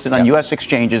that's listed on U.S.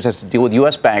 exchanges, has to deal with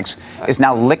U.S. banks, is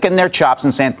now licking their chops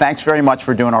and saying, thanks very much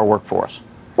for doing our work for us?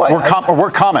 Well,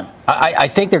 we're coming. I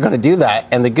think they're going to do that.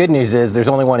 And the good news is there's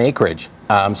only one acreage.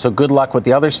 So good luck with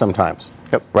the others sometimes.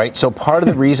 Yep. Right. So part of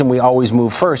the reason we always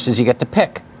move first is you get to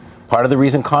pick. Part of the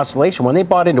reason Constellation, when they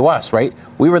bought into us, right,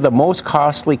 we were the most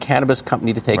costly cannabis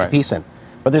company to take a piece in.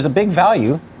 But there's a big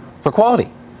value for quality.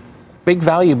 Big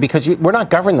value because we're not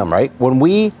governing them, right? When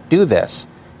we do this,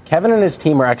 Kevin and his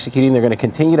team are executing. They're going to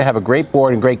continue to have a great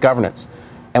board and great governance.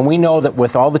 And we know that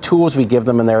with all the tools we give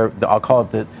them and I'll call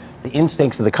it the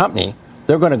instincts of the company,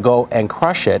 they're going to go and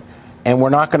crush it. And we're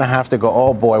not going to have to go,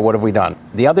 oh, boy, what have we done?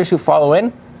 The others who follow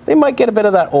in, they might get a bit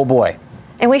of that, oh, boy.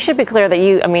 And we should be clear that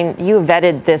you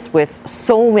vetted this with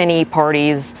so many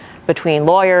parties between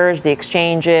lawyers, the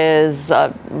exchanges,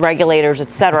 regulators,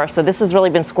 et cetera. So this has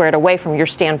really been squared away from your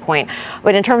standpoint.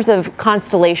 But in terms of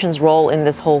Constellation's role in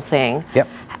this whole thing,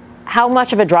 how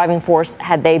much of a driving force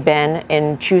had they been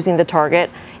in choosing the target?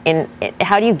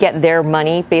 How do you get their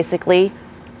money, basically,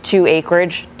 to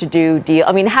acreage to do deal?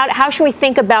 I mean, how should we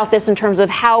think about this in terms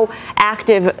of how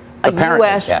active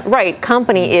U.S.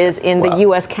 company is in the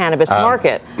U.S. cannabis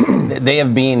market. They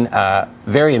have been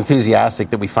very enthusiastic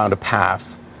that we found a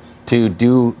path to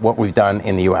do what we've done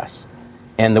in the U.S.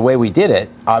 And the way we did it,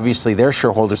 obviously, their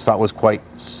shareholders thought was quite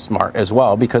smart as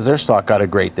well, because their stock got a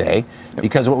great day. Yep.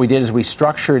 Because what we did is we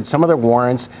structured some of their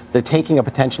warrants. They're taking a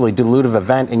potentially dilutive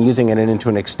event and using it into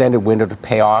an extended window to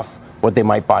pay off what they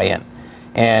might buy in.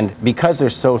 And because they're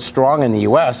so strong in the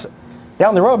U.S.,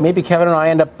 down the road, maybe Kevin and I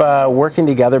end up working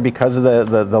together because of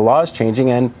the laws changing,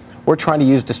 and we're trying to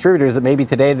use distributors that maybe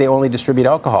today they only distribute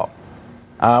alcohol.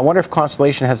 I wonder if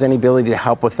Constellation has any ability to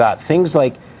help with that. Things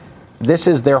like this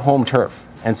is their home turf.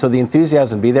 And so the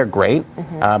enthusiasm be there, great.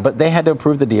 But they had to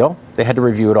approve the deal. They had to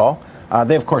review it all.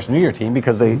 They, of course, knew your team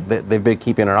because they've been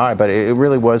keeping an eye. But it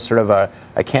really was sort of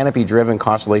a canopy-driven,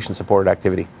 Constellation-supported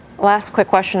activity. Last quick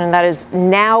question, and that is,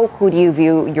 now who do you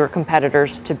view your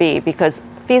competitors to be? Because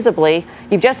feasibly,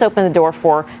 you've just opened the door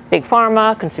for big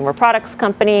pharma, consumer products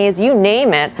companies, you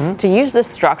name it, to use this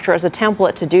structure as a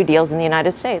template to do deals in the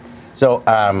United States. So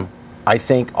I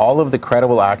think all of the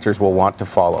credible actors will want to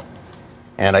follow.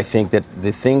 And I think that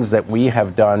the things that we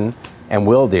have done and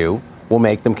will do will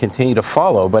make them continue to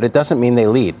follow, but it doesn't mean they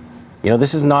lead. You know,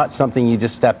 this is not something you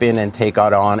just step in and take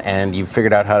out on and you've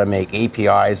figured out how to make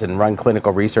APIs and run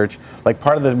clinical research. Like,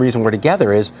 part of the reason we're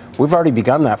together is we've already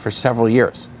begun that for several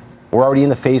years. We're already in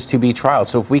the phase 2B trial.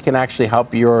 So if we can actually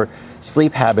help your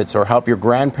sleep habits or help your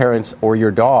grandparents or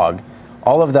your dog,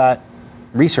 all of that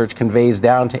research conveys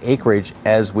down to acreage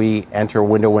as we enter a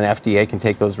window when FDA can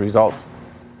take those results.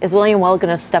 Is William Weld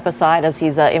going to step aside as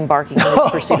he's embarking on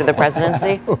his pursuit of the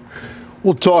presidency?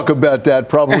 We'll talk about that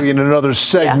probably in another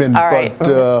segment. All right.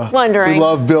 But wondering. We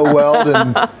love Bill Weld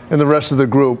and the rest of the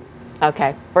group.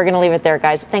 Okay. We're going to leave it there,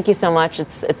 guys. Thank you so much.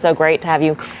 It's so great to have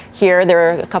you here. There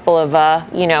are a couple of,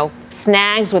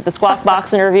 snags with the Squawk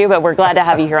Box interview, but we're glad to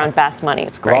have you here on Fast Money.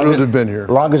 It's great. Longest have been here.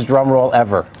 Longest drum roll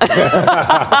ever.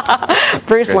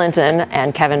 Bruce Linton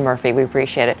and Kevin Murphy, we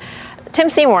appreciate it. Tim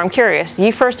Seymour, I'm curious.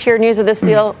 You first hear news of this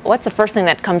deal. What's the first thing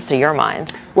that comes to your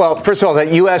mind? Well, first of all,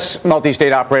 the U.S.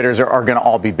 multi-state operators are going to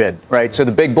all be bid, right? So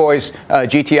the big boys,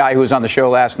 GTI, who was on the show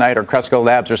last night, or Cresco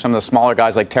Labs, or some of the smaller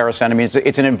guys like TerraSen. I mean,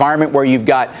 it's an environment where you've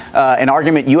got an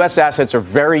argument. U.S. assets are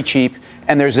very cheap,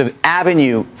 and there's an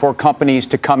avenue for companies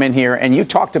to come in here. And you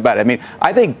talked about it. I mean,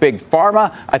 I think big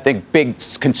pharma, I think big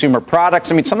consumer products.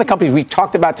 I mean, some of the companies we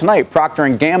talked about tonight, Procter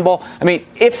 & Gamble. I mean,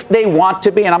 if they want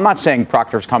to be, and I'm not saying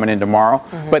Procter's coming in tomorrow,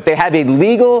 but they have a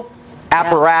legal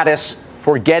apparatus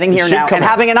for getting here now and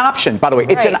having an option. By the way,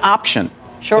 it's an option.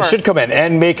 Sure. It should come in.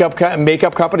 And makeup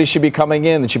companies should be coming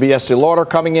in. There should be Estee Lauder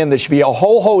coming in. There should be a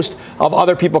whole host of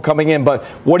other people coming in. But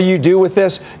what do you do with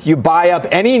this? You buy up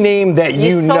any name that you know.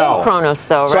 You sold Kronos,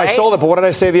 though, right? So I sold it. But what did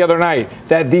I say the other night?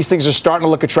 That these things are starting to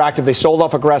look attractive. They sold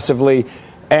off aggressively.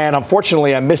 And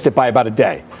unfortunately, I missed it by about a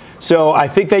day. So I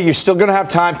think that you're still going to have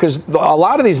time, because a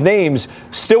lot of these names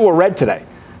still were read today.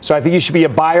 So I think you should be a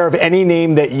buyer of any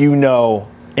name that you know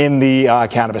in the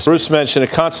cannabis Bruce space. mentioned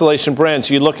it, Constellation Brands.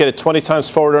 You look at it, 20 times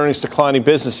forward earnings, declining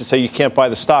business, you say you can't buy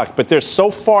the stock. But they're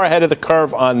so far ahead of the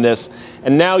curve on this.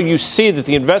 And now you see that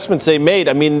the investments they made,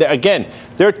 I mean, again,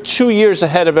 they're 2 years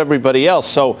ahead of everybody else.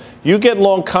 So you get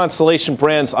long Constellation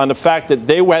Brands on the fact that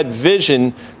they had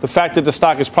vision, the fact that the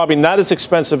stock is probably not as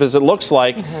expensive as it looks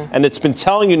like, and it's been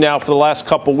telling you now for the last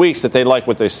couple of weeks that they like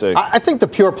what they see. I think the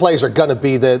pure plays are going to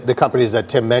be the companies that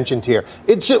Tim mentioned here.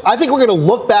 I think we're going to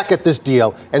look back at this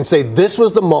deal and say this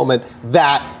was the moment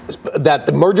that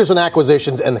the mergers and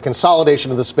acquisitions and the consolidation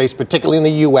of the space, particularly in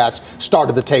the U.S.,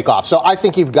 started to take off. So I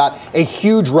think you've got a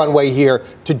huge runway here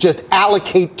to just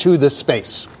allocate to this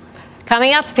space.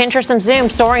 Coming up, Pinterest and Zoom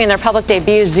soaring in their public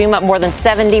debuts. Zoom up more than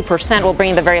 70%. We'll bring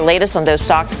you the very latest on those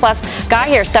stocks. Plus, Guy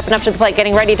here stepping up to the plate,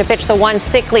 getting ready to pitch the one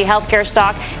sickly healthcare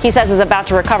stock he says is about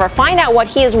to recover. Find out what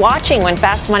he is watching when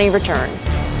Fast Money returns.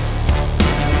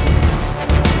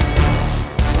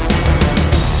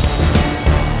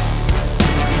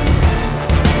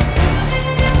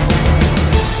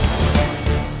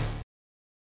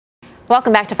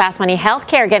 Welcome back to Fast Money.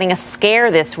 Healthcare getting a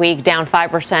scare this week, down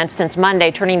 5% since Monday,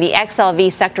 turning the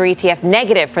XLV sector ETF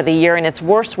negative for the year in its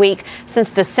worst week since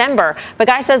December. But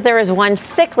Guy says there is one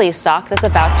sickly stock that's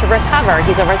about to recover.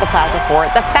 He's over at the Plaza for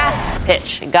the Fast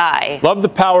Pitch. Guy. Love the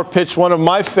Power Pitch, one of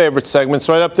my favorite segments,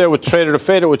 right up there with Trader to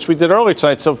Fader, which we did earlier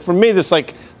tonight. So for me, this is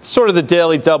like sort of the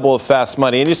daily double of Fast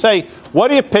Money. And you say,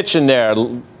 what are you pitching there?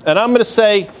 And I'm going to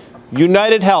say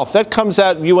United Health. That comes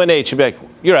out UNH. You'd be like,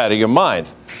 you're out of your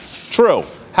mind. True.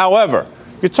 However,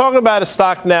 You're talking about a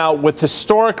stock now with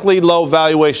historically low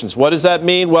valuations. What does that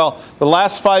mean? Well, the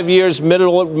last 5 years,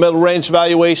 middle range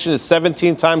valuation is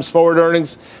 17 times forward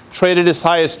earnings, traded as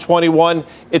high as 21.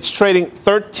 It's trading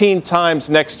 13 times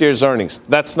next year's earnings.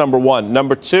 That's number one.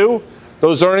 Number two,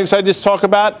 those earnings I just talked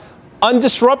about,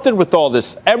 undisrupted with all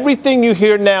this. Everything you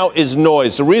hear now is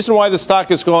noise. The reason why the stock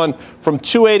has gone from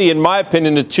 280, in my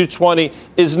opinion, to 220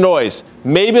 is noise.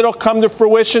 Maybe it'll come to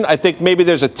fruition. I think maybe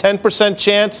there's a 10%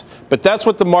 chance, but that's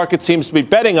what the market seems to be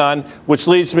betting on, which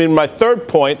leads me to my third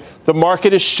point. The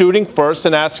market is shooting first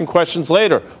and asking questions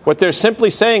later. What they're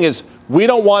simply saying is, we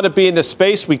don't want to be in this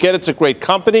space. We get it's a great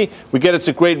company. We get it's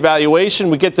a great valuation.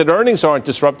 We get that earnings aren't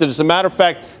disrupted. As a matter of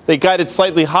fact, they guided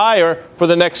slightly higher for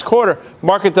the next quarter.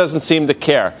 Market doesn't seem to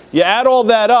care. You add all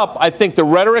that up, I think the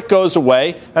rhetoric goes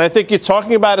away, and I think you're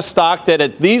talking about a stock that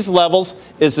at these levels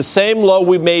is the same low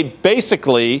we made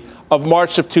basically of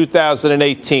March of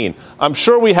 2018. I'm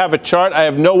sure we have a chart. I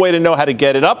have no way to know how to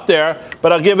get it up there,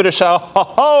 but I'll give it a shot.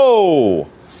 Ho-ho!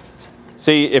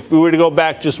 See, if we were to go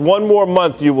back just one more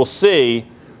month, you will see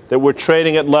that we're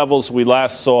trading at levels we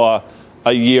last saw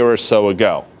a year or so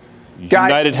ago.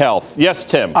 United Health. Yes,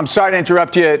 Tim. I'm sorry to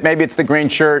interrupt you. Maybe it's the green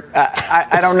shirt.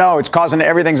 I don't know. It's causing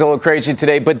everything's a little crazy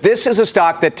today. But this is a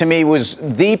stock that, to me, was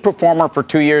the performer for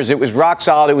 2 years. It was rock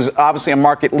solid. It was obviously a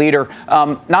market leader.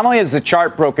 Not only is the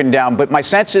chart broken down, but my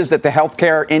sense is that the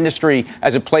healthcare industry,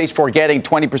 as a place for getting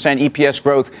 20% EPS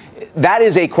growth, that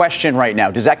is a question right now.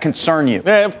 Does that concern you?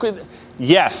 Yeah,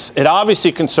 yes, it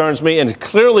obviously concerns me, and it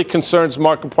clearly concerns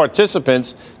market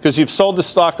participants because you've sold the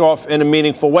stock off in a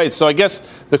meaningful way. So I guess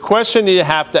the question you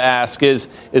have to ask is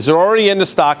it already in the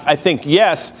stock? I think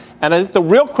yes. And I think the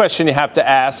real question you have to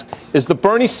ask is the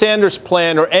Bernie Sanders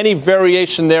plan or any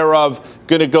variation thereof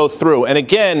going to go through? And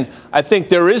again, I think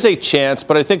there is a chance,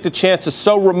 but I think the chance is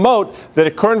so remote that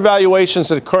at current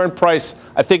valuations, at a current price,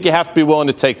 I think you have to be willing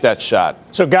to take that shot.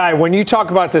 So, Guy, when you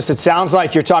talk about this, it sounds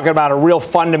like you're talking about a real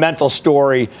fundamental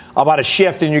story about a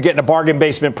shift and you're getting a bargain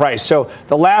basement price. So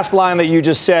the last line that you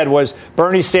just said was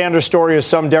Bernie Sanders story or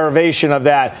some derivation of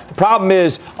that. The problem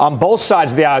is on both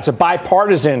sides of the aisle, it's a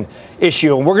bipartisan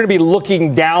issue, and we're going to be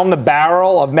looking down the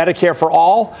barrel of Medicare for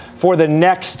all for the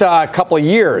next couple of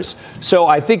years. So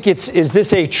I think is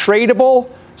this a tradable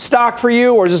stock for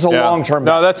you, or is this a long-term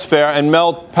bet? No, that's fair. And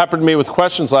Mel peppered me with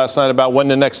questions last night about when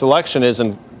the next election is,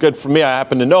 and good for me, I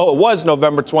happen to know it was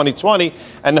November 2020.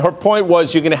 And her point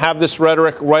was you're going to have this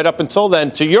rhetoric right up until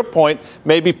then. To your point,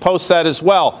 maybe post that as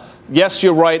well. Yes,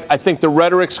 you're right. I think the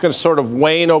rhetoric's going to sort of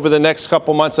wane over the next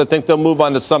couple months. I think they'll move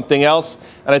on to something else.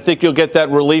 And I think you'll get that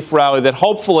relief rally that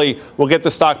hopefully will get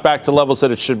the stock back to levels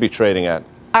that it should be trading at.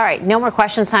 All right, no more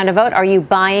questions. Time to vote. Are you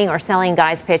buying or selling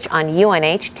Guy's pitch on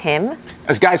UNH? Tim?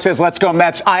 As Guy says, let's go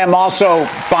Mets. I am also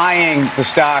buying the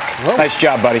stock. Whoa. Nice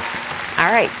job, buddy.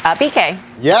 All right, BK.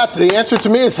 Yeah, the answer to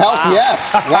me is health,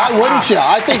 yes. Why wouldn't you?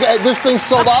 I think this thing's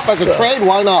sold off as a trade.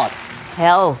 Why not?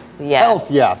 Health, yes.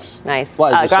 Health, yes. Nice.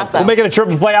 We'll make it a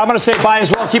triple play. I'm going to say buy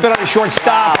as well. Keep it on a short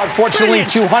stop. Wow. Unfortunately,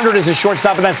 200 is a short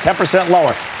stop, and that's 10%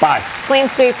 lower. Buy. Clean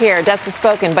sweep here. Dust is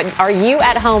spoken. But are you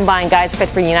at home buying Guy's pitch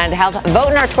for United Health? Vote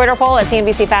in our Twitter poll at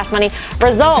CNBC Fast Money.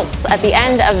 Results at the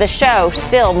end of the show.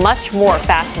 Still much more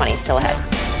Fast Money still ahead.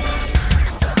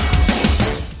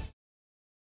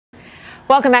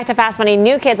 Welcome back to Fast Money.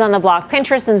 New kids on the block.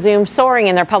 Pinterest and Zoom soaring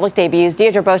in their public debuts.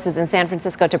 Deirdre Bose is in San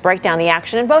Francisco to break down the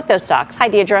action in both those stocks. Hi,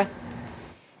 Deirdre.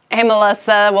 Hey,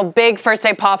 Melissa. Well, big first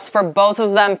day pops for both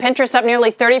of them. Pinterest up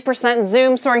nearly 30%,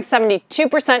 Zoom soaring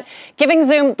 72%, giving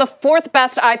Zoom the fourth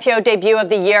best IPO debut of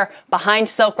the year behind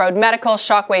Silk Road Medical,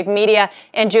 Shockwave Media,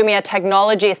 and Jumia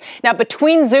Technologies. Now,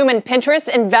 between Zoom and Pinterest,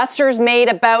 investors made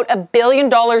about $1 billion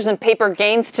in paper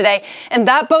gains today, and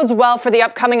that bodes well for the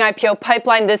upcoming IPO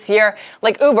pipeline this year,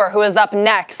 like Uber, who is up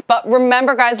next. But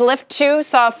remember, guys, Lyft 2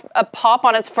 saw a pop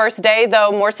on its first day,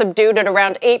 though more subdued at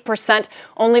around 8%,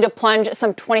 only to plunge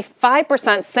some 25%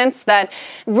 since then.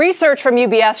 Research from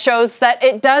UBS shows that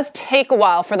it does take a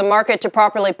while for the market to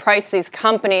properly price these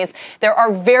companies. There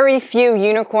are very few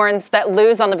unicorns that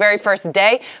lose on the very first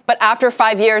day, but after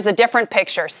 5 years, a different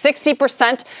picture.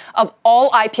 60% of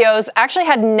all IPOs actually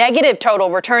had negative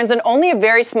total returns, and only a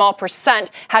very small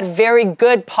percent had very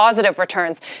good positive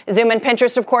returns. Zoom and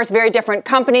Pinterest, of course, very different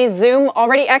companies. Zoom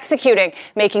already executing,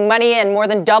 making money and more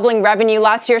than doubling revenue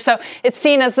last year, so it's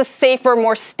seen as the safer,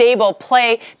 more stable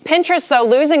play. Pinterest, though,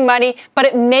 losing money, but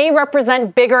it may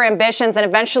represent bigger ambitions and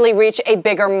eventually reach a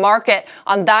bigger market.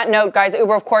 On that note, guys,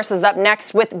 Uber, of course, is up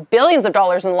next with billions of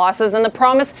dollars in losses and the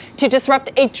promise to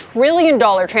disrupt $1 trillion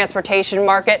transportation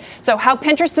market. So how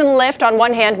Pinterest and Lyft, on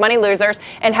one hand, money losers,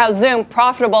 and how Zoom,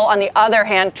 profitable on the other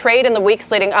hand, trade in the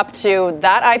weeks leading up to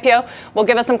that IPO will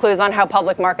give us some clues on how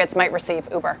public markets might receive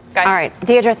Uber. Guys. All right,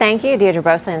 Deirdre, thank you. Deirdre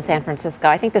Bosa in San Francisco.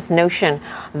 I think this notion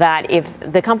that if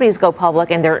the companies go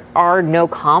public and there are no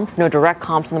comps, no direct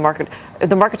comps in the market, if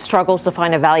the market struggles to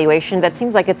find a valuation, that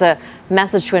seems like it's a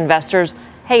message to investors.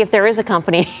 Hey, if there is a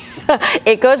company,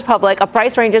 it goes public, a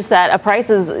price range is set, a price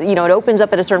is, it opens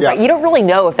up at a certain price. You don't really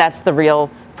know if that's the real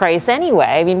price anyway.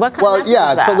 I mean, what kind of is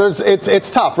that? So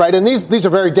it's tough, right? And these are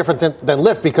very different than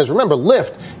Lyft, because remember,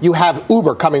 Lyft, you have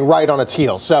Uber coming right on its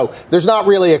heels. So there's not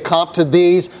really a comp to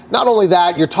these. Not only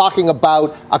that, you're talking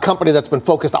about a company that's been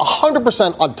focused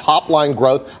 100% on top line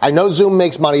growth. I know Zoom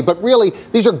makes money, but really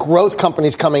these are growth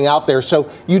companies coming out there.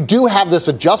 So you do have this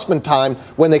adjustment time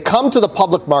when they come to the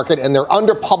public market and they're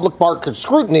under public market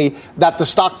scrutiny that the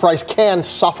stock price can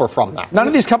suffer from that. None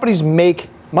of these companies make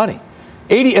money.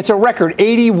 It's a record,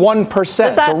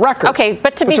 81%. It's a record. Okay,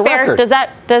 but to be fair, does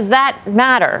that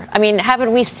matter? I mean,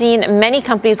 haven't we seen many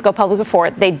companies go public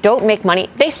before? They don't make money.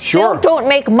 They still don't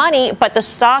make money, but the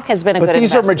stock has been a good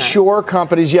investment. But these are mature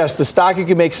companies. Yes, the stock you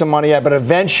can make some money at, but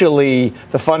eventually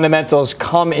the fundamentals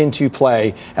come into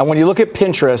play. And when you look at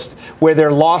Pinterest, where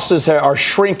their losses are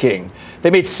shrinking, they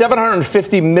made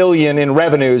 $750 million in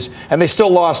revenues, and they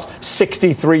still lost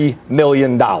 $63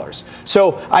 million.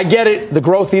 So I get it, the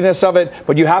growthiness of it,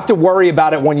 but you have to worry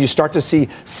about it when you start to see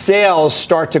sales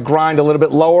start to grind a little bit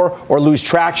lower or lose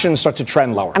traction, start to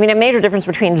trend lower. I mean, a major difference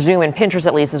between Zoom and Pinterest,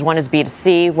 at least, is one is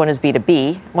B2C, one is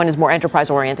B2B. One is more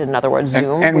enterprise-oriented, in other words,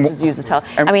 Zoom, which is used to tell.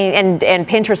 I mean, and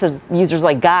Pinterest has users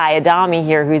like Guy Adami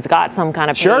here, who's got some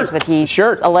kind of page that he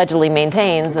allegedly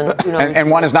maintains. And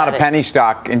one is not a penny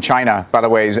stock in China, by the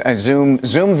way.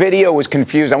 Zoom Video was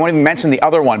confused. I won't even mention the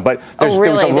other one, but there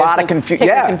was a lot of confusion.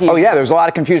 Oh, yeah, there was a lot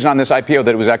of confusion on this IPO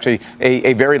that it was actually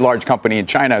a very large company in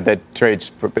China that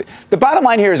trades. The bottom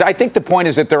line here is I think the point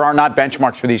is that there are not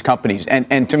benchmarks for these companies.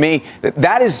 And to me,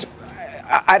 that is,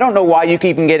 I don't know why you can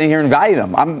even get in here and value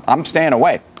them. I'm staying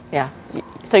away. Yeah.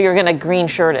 So you're going to green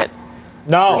shirt it.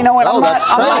 No. You know what? I'm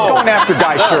not going after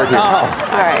Guy's shirt here. All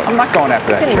right. I'm not going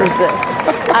after that shirt.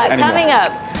 Resist. Coming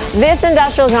up, this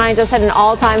industrial giant just hit an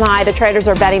all-time high. The traders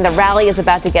are betting the rally is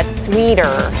about to get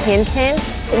sweeter. Hint, hint.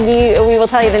 We will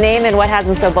tell you the name and what has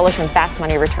them so bullish when Fast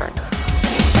Money returns.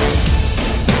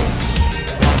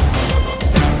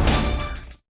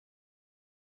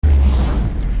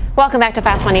 Welcome back to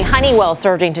Fast Money. Honeywell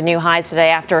surging to new highs today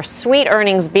after a sweet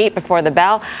earnings beat before the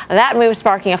bell. That move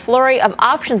sparking a flurry of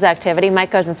options activity.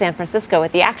 Mike goes in San Francisco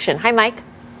with the action. Hi, Mike.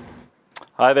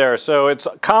 Hi there. So it's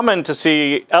common to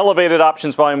see elevated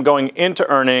options volume going into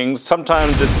earnings.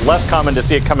 Sometimes it's less common to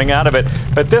see it coming out of it.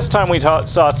 But this time we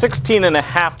saw 16 and a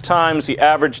half times the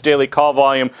average daily call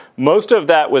volume. Most of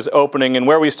that was opening. And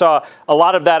where we saw a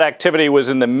lot of that activity was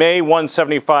in the May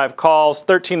 175 calls,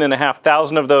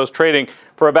 13,500 of those trading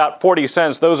for about 40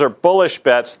 cents. Those are bullish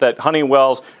bets that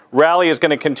Honeywell's rally is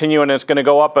going to continue, and it's going to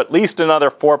go up at least another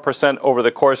 4% over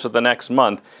the course of the next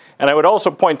month. And I would also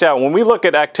point out, when we look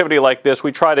at activity like this,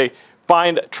 we try to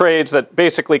find trades that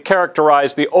basically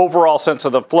characterize the overall sense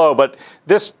of the flow. But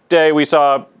this day we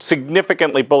saw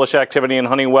significantly bullish activity in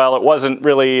Honeywell. It wasn't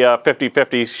really a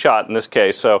 50-50 shot in this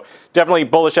case. So definitely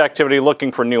bullish activity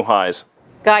looking for new highs.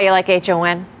 Guy, you like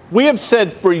HON? We have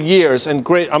said for years, and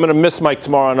great, I'm going to miss Mike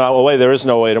tomorrow. No way, there is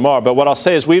no way tomorrow. But what I'll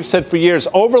say is we've said for years,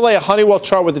 overlay a Honeywell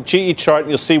chart with a GE chart, and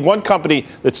you'll see one company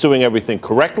that's doing everything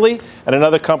correctly and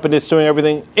another company that's doing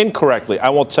everything incorrectly. I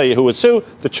won't tell you who is who.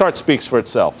 The chart speaks for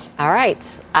itself. All right.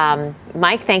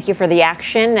 Mike, thank you for the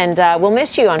action, and we'll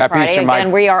miss you on Friday. Easter, Mike.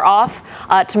 Again, we are off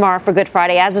tomorrow for Good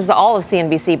Friday, as is all of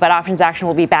CNBC, but Options Action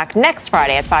will be back next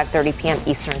Friday at 5:30 p.m.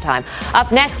 Eastern Time.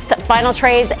 Up next, final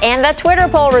trades and the Twitter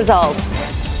poll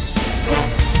results.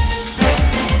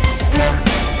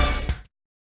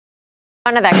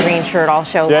 None of that green shirt all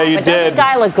show long. You but did. Doesn't the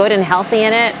guy look good and healthy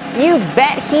in it? You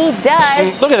bet he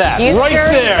does. Look at that. Right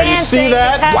there. You see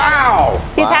that? Wow.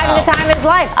 He's having the time of his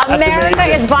life. America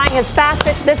is buying his fast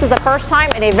pitch. This is the first time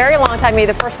in a very long time,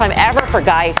 maybe the first time ever for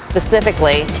Guy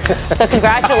specifically. So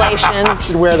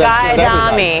congratulations, Guy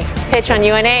Adami. Pitch on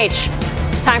UNH.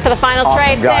 Time for the final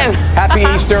trade, Tim. Happy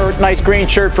Easter. Nice green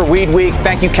shirt for Weed Week.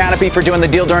 Thank you, Canopy, for doing the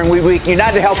deal during Weed Week.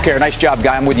 United Healthcare. Nice job,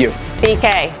 Guy. I'm with you.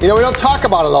 BK. You know, we don't talk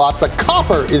about it a lot, but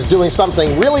copper is doing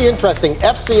something really interesting.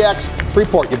 FCX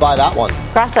Freeport, you buy that one.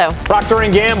 Grasso. Procter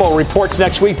 & Gamble reports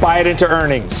next week. Buy it into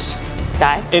earnings.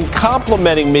 Guy. In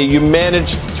complimenting me, you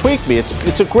managed tweak me.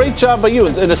 It's a great job by you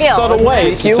in a skill, subtle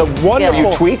way. It's a wonderful.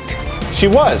 You tweaked? She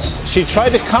was. She tried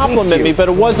to compliment me, but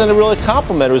it wasn't a really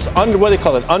compliment. It was what do they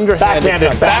call it? Underhanded.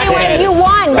 Anyway, you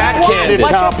won. Backhanded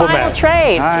What's your final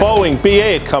trade? Boeing,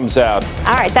 BA, it comes out.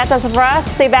 All right, that does it for us.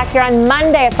 See you back here on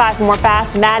Monday at 5 for more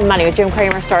Fast Mad Money with Jim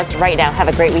Cramer starts right now. Have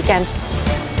a great weekend.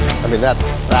 I mean, that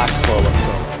sack's full of